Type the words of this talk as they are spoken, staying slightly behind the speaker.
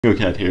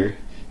Bingocat here.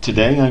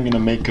 Today I'm going to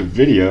make a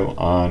video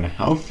on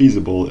how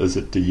feasible is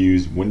it to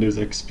use Windows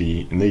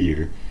XP in the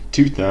year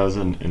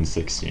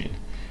 2016.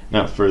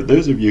 Now, for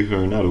those of you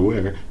who are not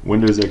aware,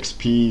 Windows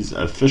XP's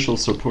official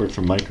support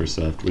from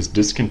Microsoft was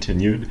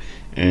discontinued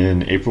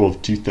in April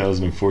of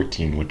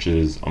 2014, which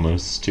is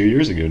almost 2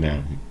 years ago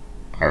now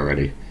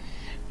already.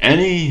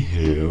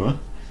 Anywho,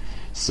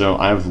 so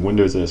I have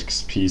Windows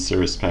XP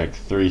Service Pack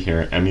 3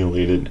 here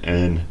emulated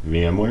in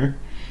VMware.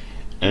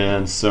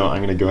 And so I'm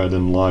going to go ahead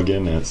and log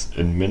in as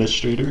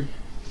administrator.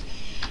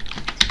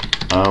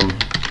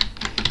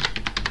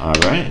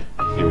 Alright,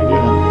 here we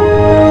go.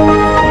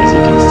 As you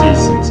can see,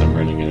 since I'm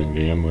running it in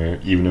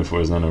VMware, even if it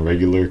was on a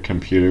regular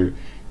computer,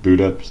 boot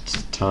up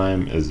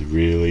time is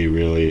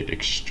really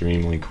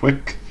extremely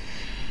quick.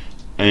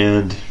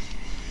 And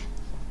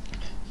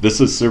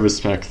this is Service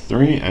Pack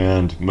 3,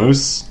 and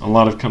a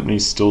lot of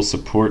companies still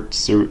support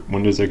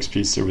Windows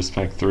XP Service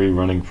Pack 3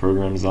 running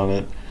programs on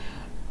it.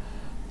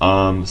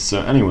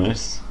 So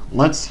anyways,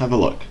 let's have a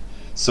look.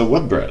 So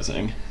web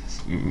browsing,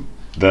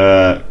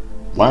 the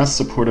last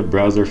supported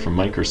browser from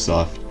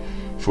Microsoft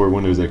for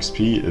Windows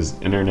XP is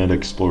Internet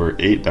Explorer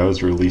 8. That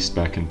was released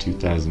back in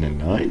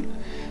 2009.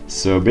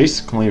 So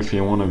basically, if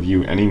you want to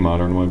view any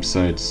modern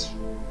websites,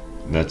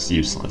 that's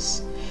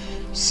useless.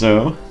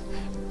 So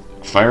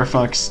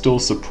Firefox still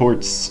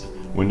supports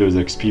Windows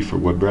XP for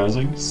web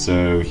browsing.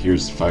 So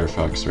here's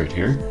Firefox right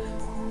here.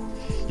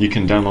 You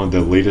can download the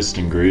latest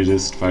and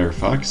greatest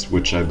Firefox,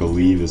 which I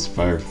believe is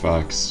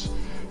Firefox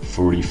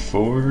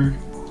 44,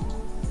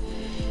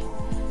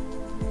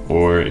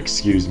 or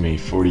excuse me,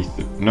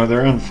 43. No,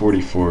 they're on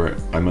 44.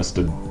 I must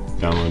have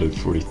downloaded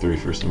 43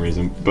 for some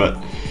reason,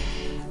 but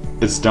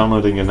it's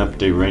downloading an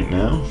update right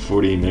now,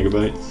 40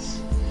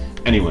 megabytes.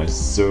 Anyways,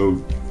 so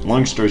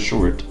long story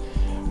short,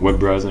 web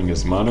browsing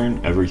is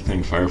modern.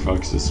 Everything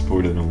Firefox is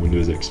supported on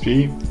Windows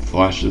XP.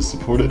 Flash is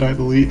supported, I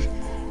believe.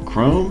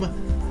 Chrome,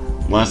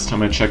 last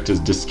time I checked, is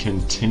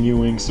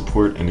discontinuing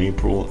support in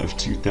April of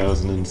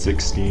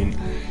 2016,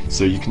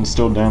 so you can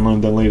still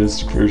download the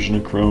latest version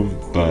of Chrome,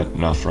 but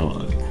not for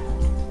long.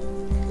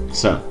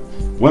 So,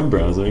 web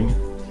browsing,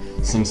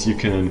 since you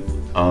can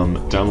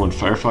download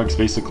Firefox,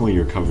 basically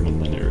you're covered in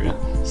that area.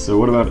 So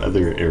what about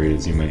other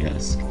areas, you may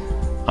ask?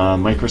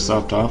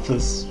 Microsoft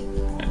Office,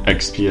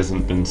 XP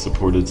hasn't been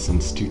supported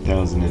since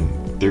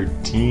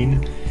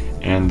 2013,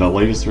 and the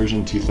latest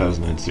version,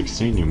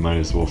 2016, you might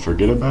as well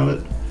forget about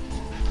it.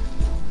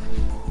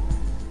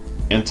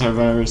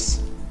 Antivirus,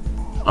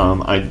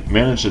 I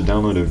managed to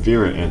download a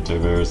Vera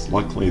antivirus.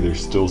 Luckily, there's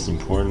still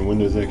support in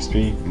Windows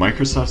XP.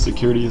 Microsoft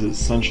Security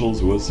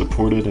Essentials was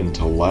supported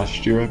until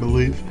last year, I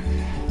believe,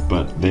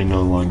 but they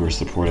no longer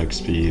support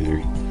XP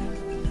either.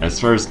 As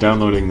far as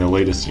downloading the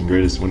latest and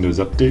greatest Windows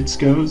updates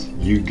goes,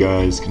 you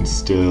guys can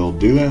still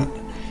do that,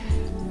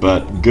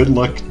 but good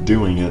luck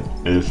doing it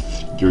if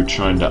you're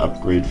trying to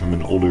upgrade from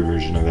an older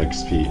version of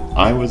XP.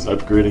 I was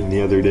upgrading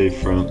the other day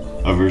from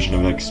a version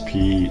of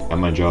XP at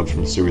my job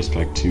from Service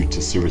Pack 2 to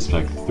Service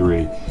Pack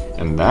 3,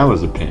 and that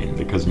was a pain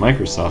because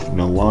Microsoft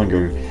no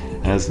longer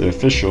has the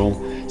official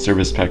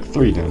Service Pack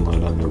 3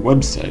 download on their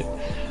website.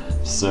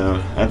 So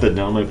I had to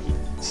download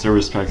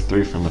Service Pack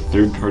 3 from a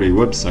third-party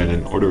website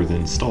in order to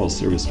install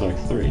Service Pack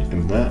 3,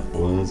 and that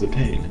was a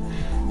pain.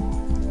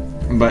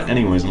 But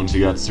anyways, once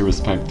you got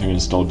Service Pack 3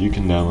 installed, you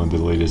can download the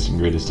latest and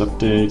greatest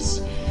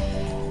updates,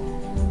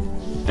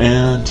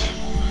 and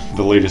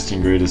the latest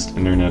and greatest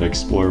Internet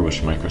Explorer,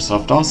 which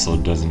Microsoft also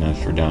doesn't have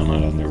for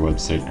download on their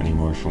website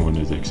anymore for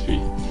Windows XP.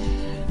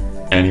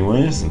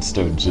 Anyways,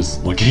 instead of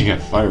just looking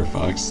at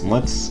Firefox,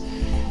 let's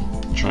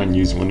try and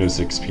use Windows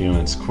XP on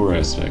its core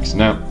aspects.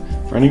 Now,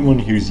 for anyone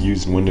who's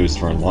used Windows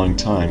for a long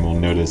time will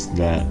notice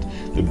that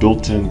the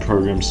built-in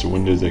programs to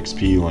Windows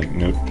XP, like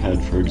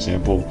Notepad for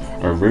example,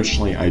 are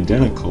virtually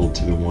identical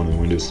to the one in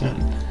Windows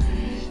 10.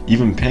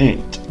 Even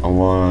Paint, a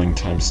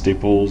long-time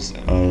staples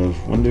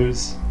of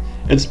Windows,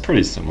 it's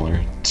pretty similar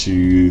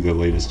to the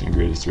latest and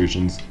greatest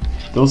versions.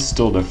 They'll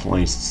still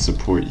definitely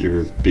support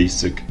your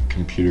basic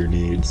computer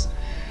needs.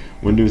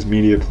 Windows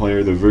Media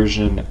Player, the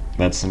version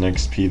that's an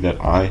XP that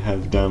I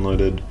have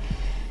downloaded,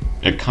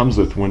 it comes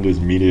with Windows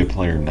Media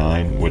Player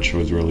 9, which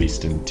was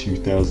released in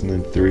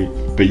 2003,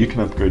 but you can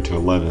upgrade to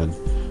 11,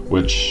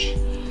 which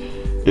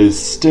is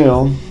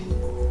still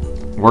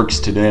works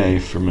today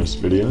for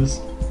most videos.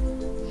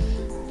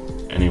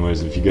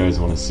 Anyways, if you guys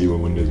want to see what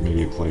Windows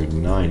Media Player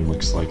 9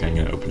 looks like, I'm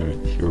going to open it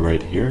here,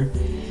 right here.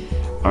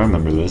 I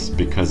remember this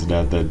because it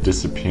had that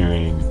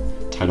disappearing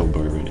title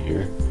bar right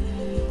here.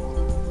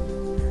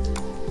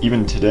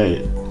 Even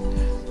today,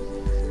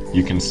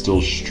 you can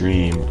still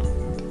stream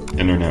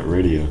internet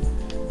radio,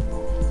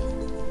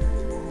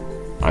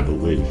 I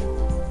believe.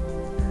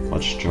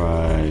 Let's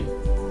try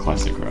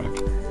classic rock.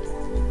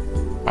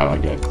 I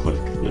gotta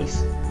click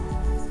this.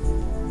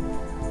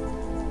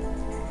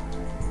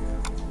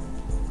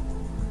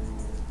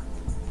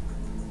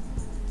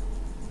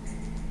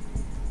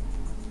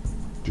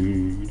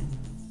 Dude.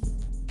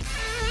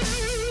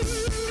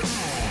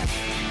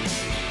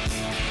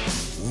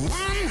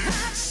 One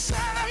hot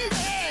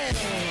Saturday.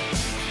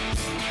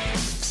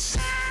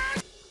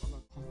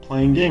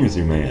 playing games,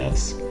 you may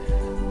ask?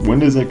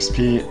 Windows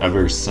XP,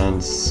 ever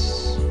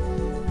since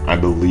I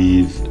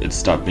believe it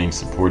stopped being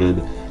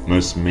supported,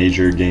 most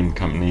major game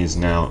companies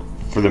now,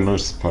 for the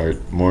most part,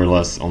 more or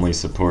less only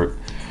support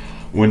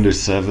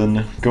Windows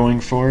 7 going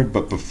forward,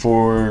 but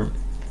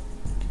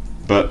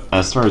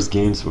as far as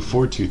games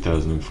before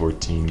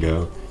 2014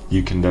 go,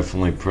 you can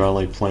definitely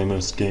probably play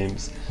most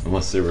games,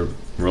 unless they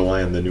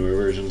rely on the newer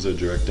versions of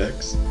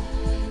DirectX.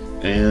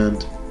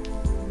 And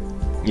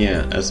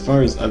yeah, as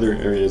far as other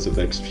areas of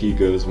XP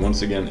goes,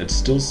 once again, it's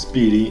still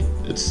speedy,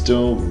 it's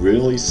still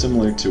really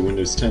similar to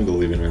Windows 10,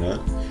 believe it or not.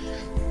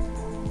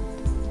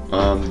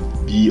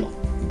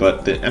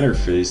 But the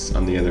interface,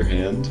 on the other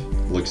hand,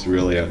 looks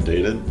really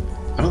outdated.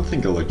 I don't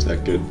think it looked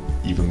that good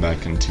even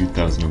back in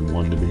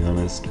 2001, to be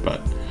honest,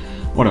 but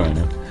what do I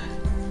know?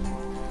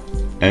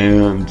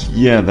 And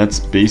yeah,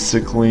 that's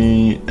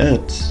basically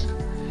it,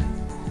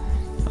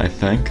 I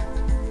think.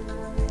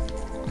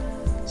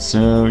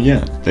 So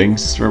yeah,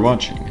 thanks for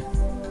watching.